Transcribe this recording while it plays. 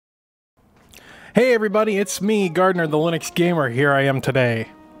Hey everybody, it's me, Gardiner, the Linux Gamer. Here I am today.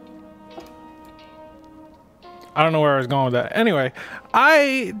 I don't know where I was going with that. Anyway,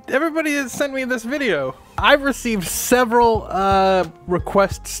 everybody has sent me this video. I've received several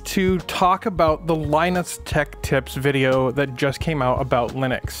requests to talk about the Linus Tech Tips video that just came out about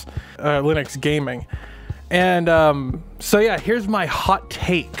Linux gaming. And so yeah, here's my hot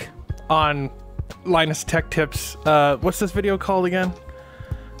take on Linus Tech Tips. What's this video called again?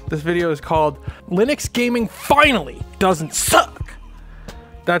 This video is called Linux Gaming Finally Doesn't Suck.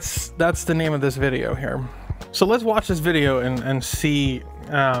 That's the name of this video here. So let's watch this video and see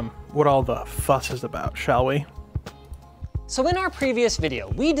what all the fuss is about, shall we? So in our previous video,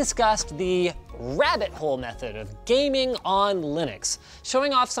 we discussed the rabbit hole method of gaming on Linux,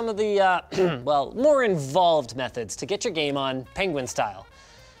 showing off some of the, well, more involved methods to get your game on Penguin style.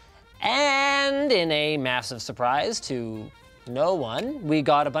 And in a massive surprise to no one, we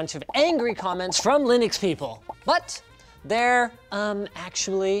got a bunch of angry comments from Linux people. But their,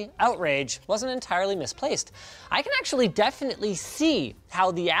 actually, outrage wasn't entirely misplaced. I can actually definitely see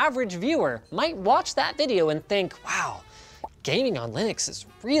how the average viewer might watch that video and think, wow, gaming on Linux is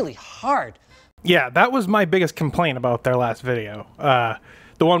really hard. Yeah, that was my biggest complaint about their last video.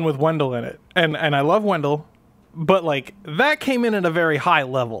 The one with Wendell in it. And I love Wendell, but like, that came in at a very high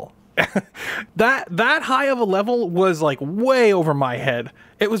level. that high of a level was like way over my head.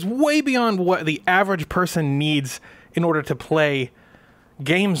 It was way beyond what the average person needs in order to play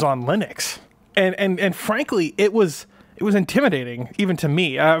games on Linux. And frankly, it was intimidating even to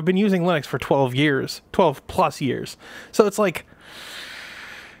me. I've been using Linux for 12 plus years. So it's like,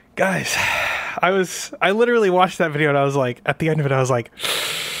 guys, I literally watched that video and I was like, at the end of it, I was like,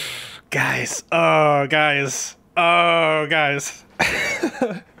 guys, oh guys.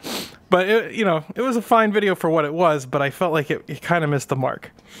 But it was a fine video for what it was, but I felt like it kind of missed the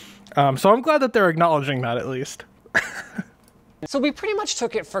mark. So I'm glad that they're acknowledging that at least. So we pretty much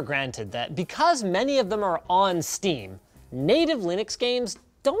took it for granted that because many of them are on Steam, native Linux games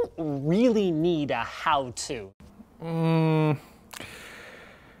don't really need a how-to. You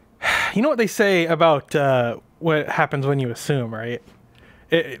know what they say about what happens when you assume, right?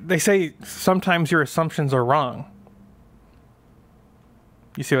 They say sometimes your assumptions are wrong.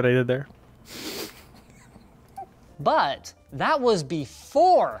 You see what I did there? But that was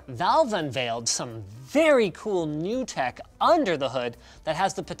before Valve unveiled some very cool new tech under the hood that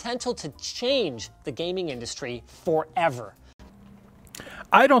has the potential to change the gaming industry forever.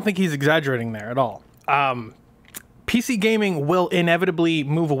 I don't think he's exaggerating there at all. PC gaming will inevitably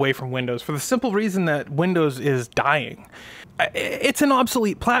move away from Windows for the simple reason that Windows is dying. It's an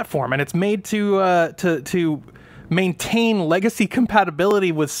obsolete platform, and it's made to maintain legacy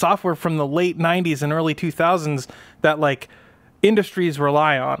compatibility with software from the late 90s and early 2000s that like industries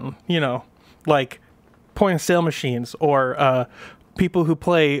rely on, like point of sale machines or people who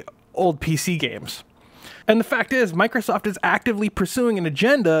play old PC games. And the fact is, Microsoft is actively pursuing an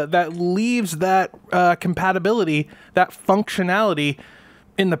agenda that leaves that compatibility, that functionality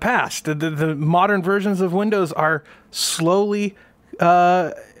in the past. The modern versions of Windows are slowly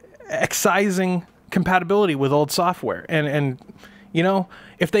excising compatibility with old software. And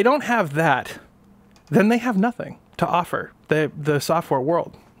if they don't have that, then they have nothing to offer the software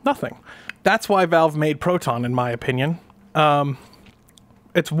world. Nothing. That's why Valve made Proton, in my opinion.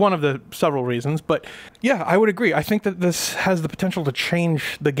 It's one of the several reasons, but yeah, I would agree. I think that this has the potential to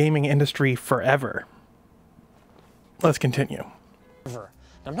change the gaming industry forever. Let's continue.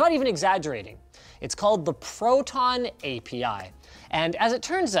 I'm not even exaggerating. It's called the Proton API. And as it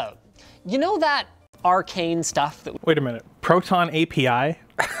turns out, you know that arcane stuff that— Wait a minute, Proton API?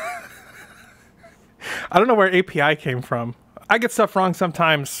 I don't know where API came from. I get stuff wrong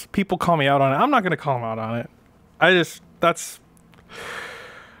sometimes. People call me out on it. I'm not going to call them out on it.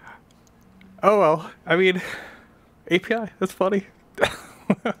 Oh well, I mean, API, that's funny.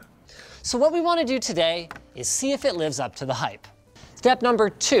 So what we want to do today is see if it lives up to the hype. Step number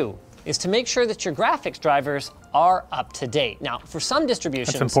 2 is to make sure that your graphics drivers are up to date. Now, for some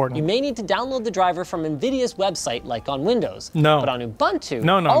distributions, you may need to download the driver from Nvidia's website, like on Windows. No. But on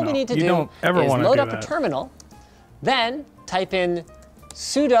Ubuntu, all we need to do is load up a terminal, then type in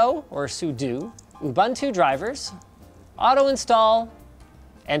sudo or sudo Ubuntu drivers, auto install,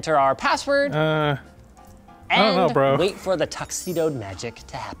 enter our password, and wait for the tuxedoed magic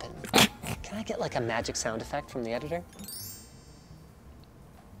to happen. Can I get like a magic sound effect from the editor?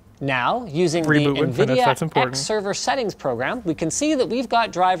 Now, using the Nvidia X Server Settings program, we can see that we've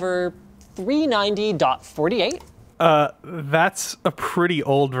got driver 390.48. That's a pretty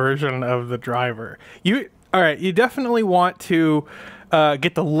old version of the driver. All right, you definitely want to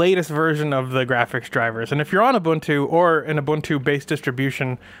get the latest version of the graphics drivers. And if you're on Ubuntu or an Ubuntu-based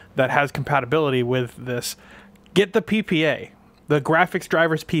distribution that has compatibility with this, get the PPA, the graphics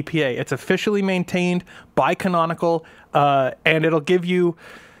drivers PPA. It's officially maintained by Canonical, and it'll give you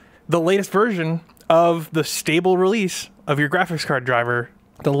the latest version of the stable release of your graphics card driver.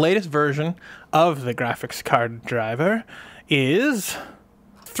 The latest version of the graphics card driver is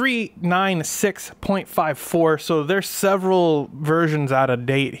 396.54, so there's several versions out of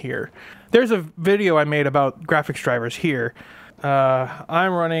date here. There's a video I made about graphics drivers here.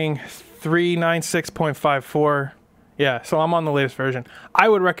 I'm running 396.54. Yeah, so I'm on the latest version. I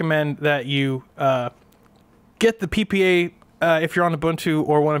would recommend that you get the PPA if you're on Ubuntu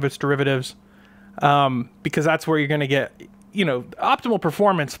or one of its derivatives, because that's where you're going to get, you know, optimal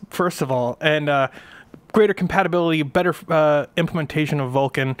performance, first of all, and greater compatibility, better implementation of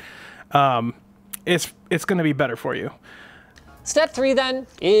Vulkan. It's going to be better for you. Step 3 then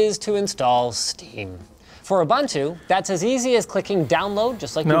is to install Steam. For Ubuntu, that's as easy as clicking download,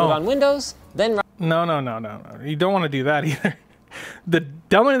 just like you would on Windows, then No. You don't want to do that either. The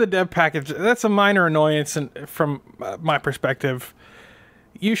downloading the dev package, that's a minor annoyance, and from my perspective.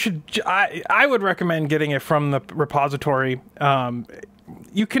 You should, I would recommend getting it from the repository.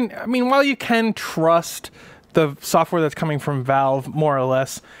 You can, I mean, while you can trust the software that's coming from Valve, more or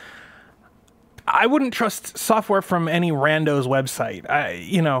less, I wouldn't trust software from any rando's website.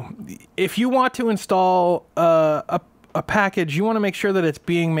 You know, if you want to install a package, you want to make sure that it's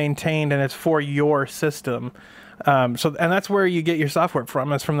being maintained and it's for your system. And that's where you get your software from.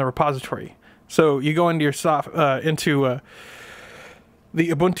 That's from the repository. So you go into your the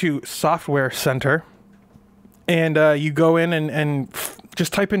Ubuntu Software Center, and you go in and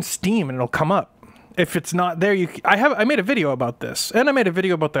just type in Steam, and it'll come up. If it's not there, I made a video about this, and I made a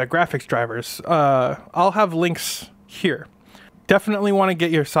video about the graphics drivers. I'll have links here. Definitely want to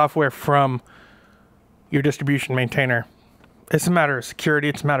get your software from your distribution maintainer. It's a matter of security.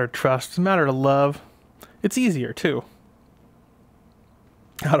 It's a matter of trust. It's a matter of love. It's easier too.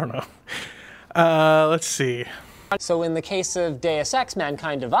 I don't know. Let's see. So in the case of Deus Ex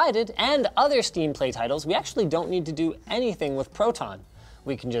Mankind Divided and other Steam Play titles, we actually don't need to do anything with Proton.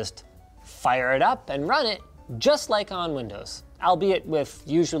 We can just fire it up and run it just like on Windows, albeit with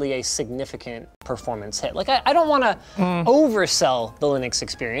usually a significant performance hit. Like, I don't want to oversell the Linux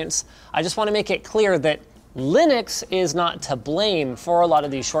experience. I just want to make it clear that Linux is not to blame for a lot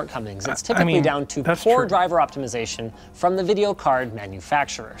of these shortcomings. It's typically down to poor driver optimization from the video card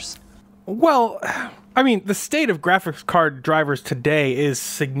manufacturers. Well, I mean, the state of graphics card drivers today is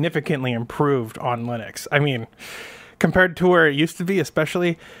significantly improved on Linux. I mean, compared to where it used to be,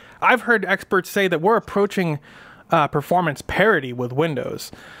 especially, I've heard experts say that we're approaching performance parity with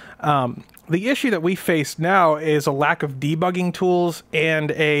Windows. The issue that we face now is a lack of debugging tools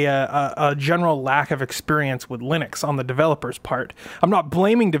and a general lack of experience with Linux on the developers' part. I'm not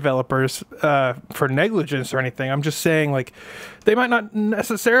blaming developers for negligence or anything. I'm just saying, like, they might not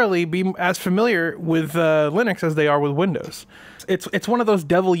necessarily be as familiar with Linux as they are with Windows. It's one of those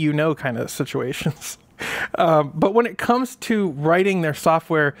devil you know kind of situations. But when it comes to writing their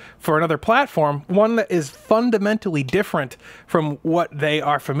software for another platform, one that is fundamentally different from what they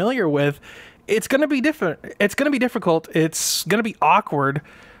are familiar with, it's going to be different. It's going to be difficult. It's going to be awkward.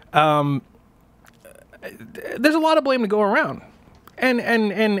 There's a lot of blame to go around. And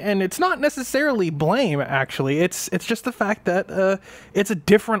it's not necessarily blame, actually. It's just the fact that it's a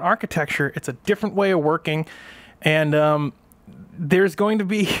different architecture. It's a different way of working. And there's going to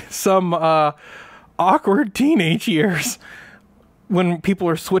be some awkward teenage years when people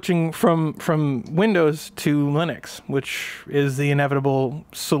are switching from Windows to Linux, which is the inevitable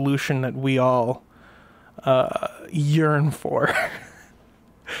solution that we all yearn for.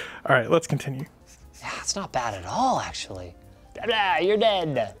 All right, let's continue. Yeah, it's not bad at all, actually. Blah, blah, you're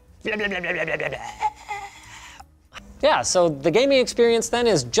dead. Blah, blah, blah, blah, blah, blah, blah. Yeah, so the gaming experience then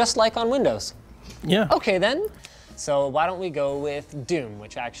is just like on Windows. Yeah. Okay then. So why don't we go with Doom,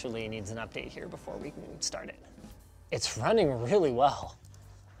 which actually needs an update here before we can start it. It's running really well.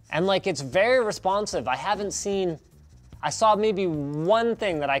 And like, it's very responsive. I saw maybe one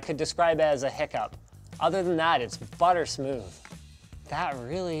thing that I could describe as a hiccup. Other than that, it's butter smooth. That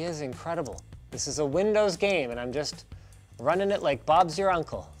really is incredible. This is a Windows game and I'm just running it like Bob's your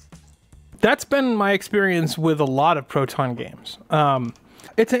uncle. That's been my experience with a lot of Proton games.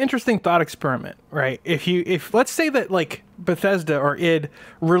 It's an interesting thought experiment, right? If let's say that like Bethesda or id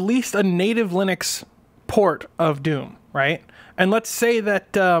released a native Linux port of Doom, right? And let's say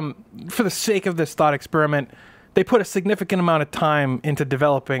that for the sake of this thought experiment, they put a significant amount of time into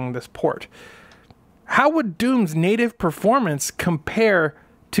developing this port. how would Doom's native performance compare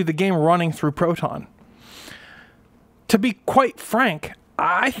to the game running through Proton? To be quite frank,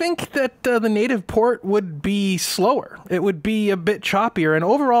 I think that the native port would be slower. It would be a bit choppier, and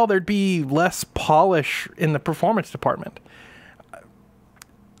overall there'd be less polish in the performance department.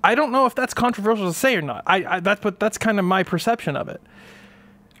 I don't know if that's controversial to say or not. That's kind of my perception of it.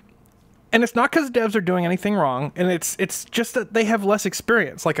 And it's not because devs are doing anything wrong, and it's just that they have less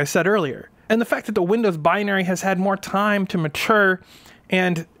experience, like I said earlier. And the fact that the Windows binary has had more time to mature,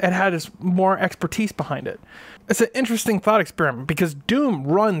 and it had more expertise behind it. It's an interesting thought experiment, because Doom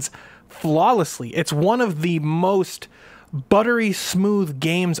runs flawlessly. It's one of the most buttery smooth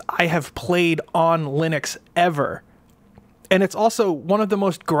games I have played on Linux ever. And it's also one of the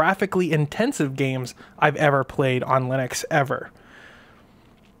most graphically intensive games I've ever played on Linux ever.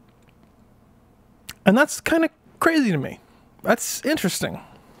 And that's kind of crazy to me. That's interesting.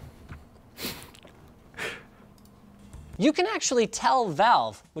 You can actually tell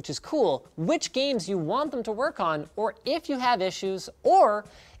Valve, which is cool, which games you want them to work on, or if you have issues, or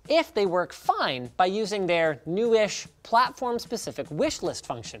if they work fine by using their newish platform-specific wish list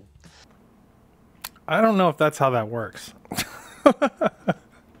function. I don't know if that's how that works.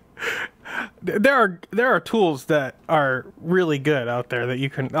 There are tools that are really good out there that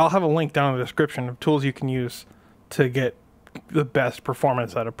you can... I'll have a link down in the description of tools you can use to get the best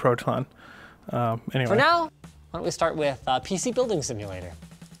performance out of Proton. Anyway. For now, why don't we start with PC Building Simulator.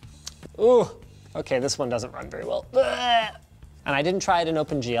 Ooh, okay, this one doesn't run very well. And I didn't try it in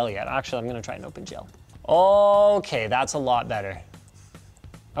OpenGL yet. Actually, I'm gonna try it in OpenGL. Okay, that's a lot better.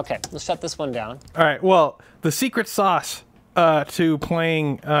 Okay, let's shut this one down. All right, well, the secret sauce to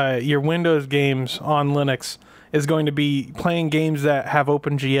playing your Windows games on Linux is going to be playing games that have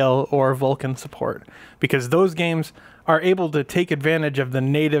OpenGL or Vulkan support, because those games are able to take advantage of the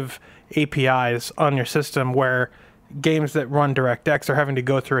native APIs on your system, where games that run DirectX are having to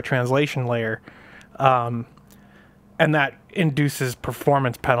go through a translation layer, and that induces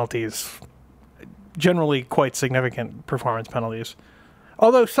performance penalties, generally quite significant performance penalties.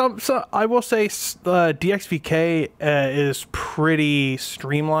 Although I will say DXVK is pretty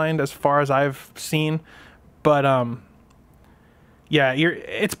streamlined as far as I've seen, but yeah,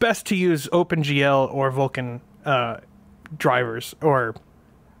 it's best to use OpenGL or Vulkan drivers or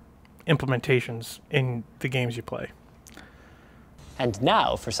implementations in the games you play. And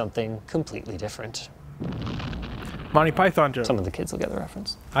now for something completely different. Monty Python joke. Some of the kids will get the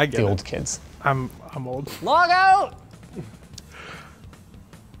reference. I get the it. old kids. I'm old. Log out!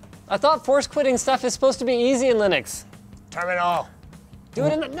 I thought force quitting stuff is supposed to be easy in Linux. Terminal. Do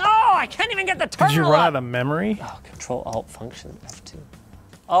it in the... No, I can't even get the terminal. Did you run out of memory? Oh, Control-Alt-Function F2.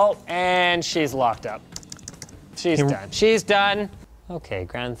 Oh, and she's locked up. She's done. She's done. Okay,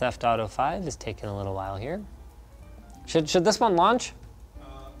 Grand Theft Auto 5 is taking a little while here. Should this one launch?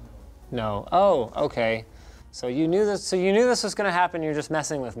 No. Oh, okay. So you knew this. So you knew this was going to happen. You're just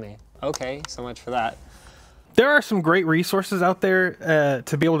messing with me. Okay, so much for that. There are some great resources out there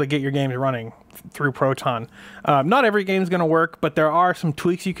to be able to get your games running through Proton. Not every game's going to work, but there are some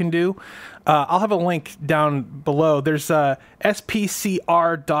tweaks you can do. I'll have a link down below. There's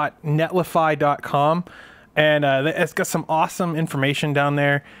spcr.netlify.com, and it's got some awesome information down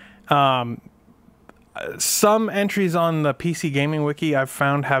there. Some entries on the PC Gaming Wiki I've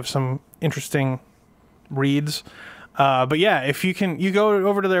found have some interesting reads. But yeah, if you go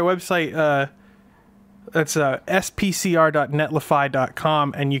over to their website, that's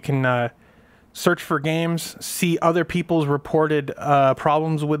spcr.netlify.com, and you can search for games, see other people's reported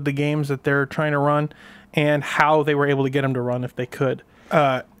problems with the games that they're trying to run, and how they were able to get them to run if they could.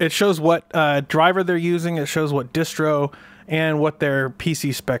 It shows what driver they're using, it shows what distro, and what their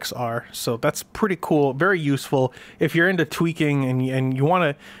PC specs are. So that's pretty cool, very useful. If you're into tweaking and you want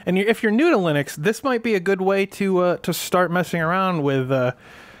to, and if you're new to Linux, this might be a good way to start messing around with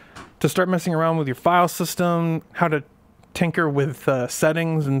your file system, how to tinker with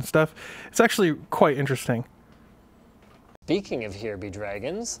settings and stuff. It's actually quite interesting. Speaking of Here Be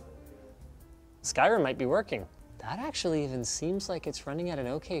Dragons, Skyrim might be working. That actually even seems like it's running at an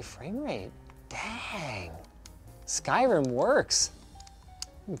okay frame rate. Dang. Skyrim works.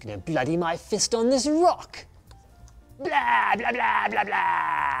 I'm gonna bloody my fist on this rock. Blah, blah, blah, blah,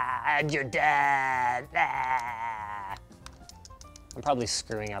 blah. And you're dead. Blah. I'm probably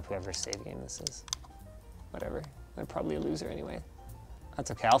screwing up whoever's save game this is. Whatever. I'm probably a loser anyway.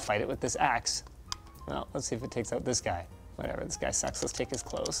 That's okay, I'll fight it with this axe. Well, let's see if it takes out this guy. Whatever, this guy sucks. Let's take his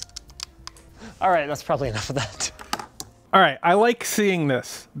clothes. All right, that's probably enough of that. All right, I like seeing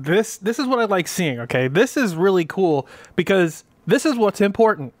this. This is what I like seeing, okay? This is really cool because this is what's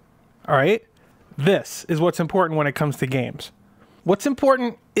important, all right? this is what's important when it comes to games. What's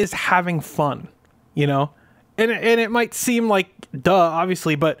important is having fun, you know? And it might seem like duh,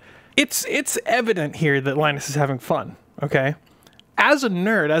 obviously, but it's evident here that Linus is having fun, okay? As a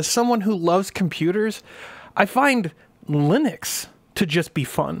nerd, as someone who loves computers, I find Linux to just be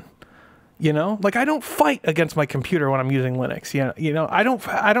fun. You know, like I don't fight against my computer when I'm using Linux. You know, I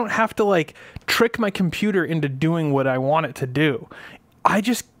don't have to like trick my computer into doing what I want it to do. I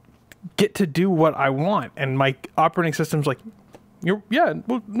just get to do what I want, and my operating system's like, yeah,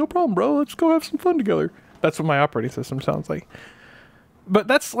 well, no problem, bro. Let's go have some fun together. That's what my operating system sounds like. But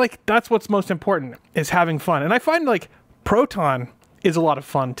that's what's most important, is having fun. And I find like Proton is a lot of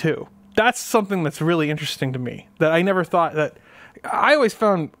fun too. That's something that's really interesting to me, that I never thought that. I always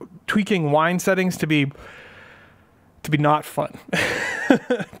found tweaking wine settings to be not fun,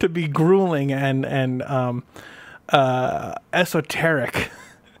 to be grueling and esoteric.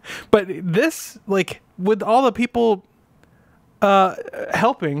 But this, like, with all the people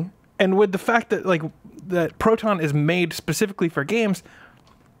helping, and with the fact that like that Proton is made specifically for games,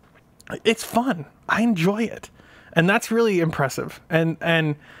 it's fun. I enjoy it, and that's really impressive.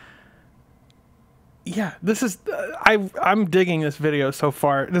 And yeah, this is I'm digging this video so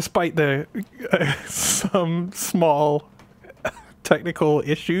far, despite the some small technical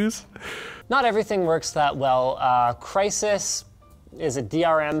issues. Not everything works that well. Crisis is a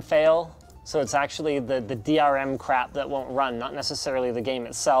DRM fail, so it's actually the DRM crap that won't run, not necessarily the game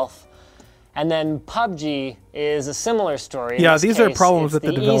itself. And then PUBG is a similar story. Yeah, these are problems that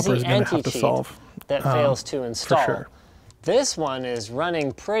the developer is going to have to solve. That fails to install. For sure. This one is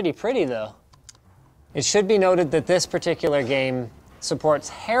running pretty though. It should be noted that this particular game supports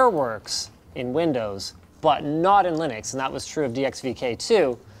Hairworks in Windows, but not in Linux, and that was true of DXVK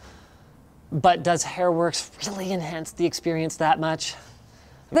too. But does Hairworks really enhance the experience that much?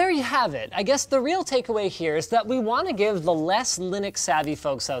 There you have it. I guess the real takeaway here is that we want to give the less Linux savvy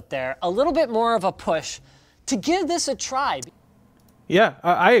folks out there a little bit more of a push to give this a try. Yeah,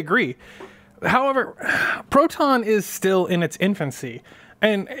 I agree. However, Proton is still in its infancy.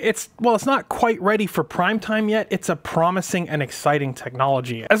 And it's not quite ready for prime time yet. It's a promising and exciting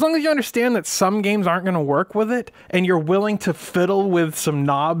technology. As long as you understand that some games aren't going to work with it, and you're willing to fiddle with some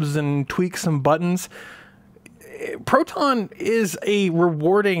knobs and tweak some buttons, Proton is a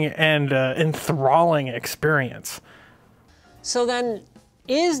rewarding and enthralling experience. So then,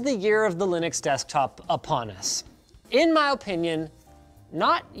 is the year of the Linux desktop upon us? In my opinion,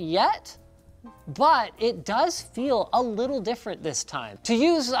 not yet. But it does feel a little different this time. To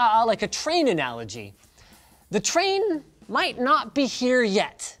use like a train analogy, the train might not be here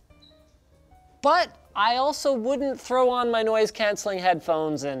yet, but I also wouldn't throw on my noise-canceling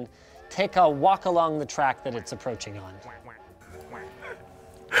headphones and take a walk along the track that it's approaching on.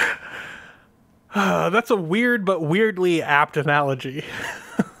 That's a weird but weirdly apt analogy.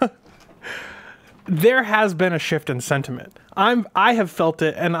 There has been a shift in sentiment. I have felt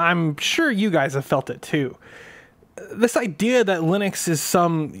it, and I'm sure you guys have felt it too. This idea that Linux is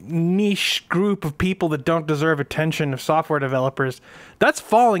some niche group of people that don't deserve attention of software developers, that's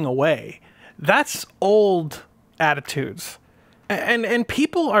falling away. That's old attitudes. And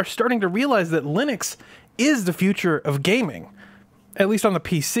people are starting to realize that Linux is the future of gaming. At least on the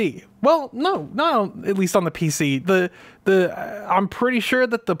PC. Well, no, not at least on the PC. I'm pretty sure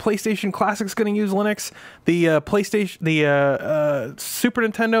that the PlayStation Classic's going to use Linux. The Super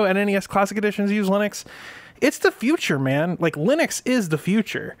Nintendo and NES Classic Editions use Linux. It's the future, man. Like, Linux is the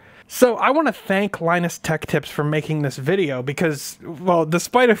future. So I want to thank Linus Tech Tips for making this video because, well,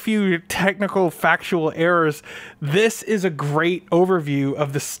 despite a few technical factual errors, this is a great overview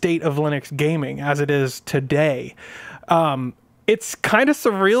of the state of Linux gaming as it is today. It's kind of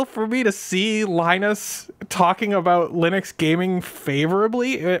surreal for me to see Linus talking about Linux gaming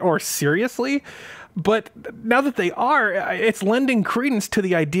favorably or seriously, but now that they are, it's lending credence to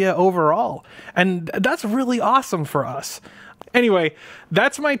the idea overall, and that's really awesome for us. Anyway,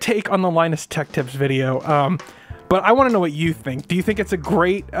 that's my take on the Linus Tech Tips video, but I want to know what you think. Do you think it's a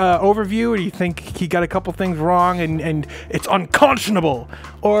great overview, or do you think he got a couple things wrong and it's unconscionable?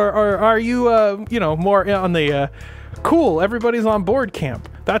 Or are you, you know, more on the... cool, everybody's on board camp?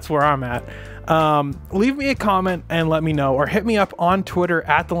 That's where I'm at. Leave me a comment and let me know, or hit me up on Twitter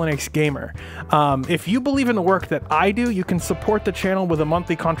at The Linux Gamer. If you believe in the work that I do, you can support the channel with a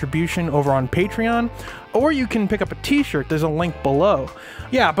monthly contribution over on Patreon, or you can pick up a t-shirt. There's a link below.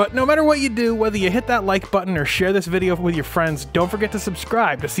 Yeah, but no matter what you do, whether you hit that like button or share this video with your friends, don't forget to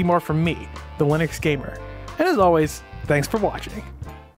subscribe to see more from me, The Linux Gamer. And as always, thanks for watching.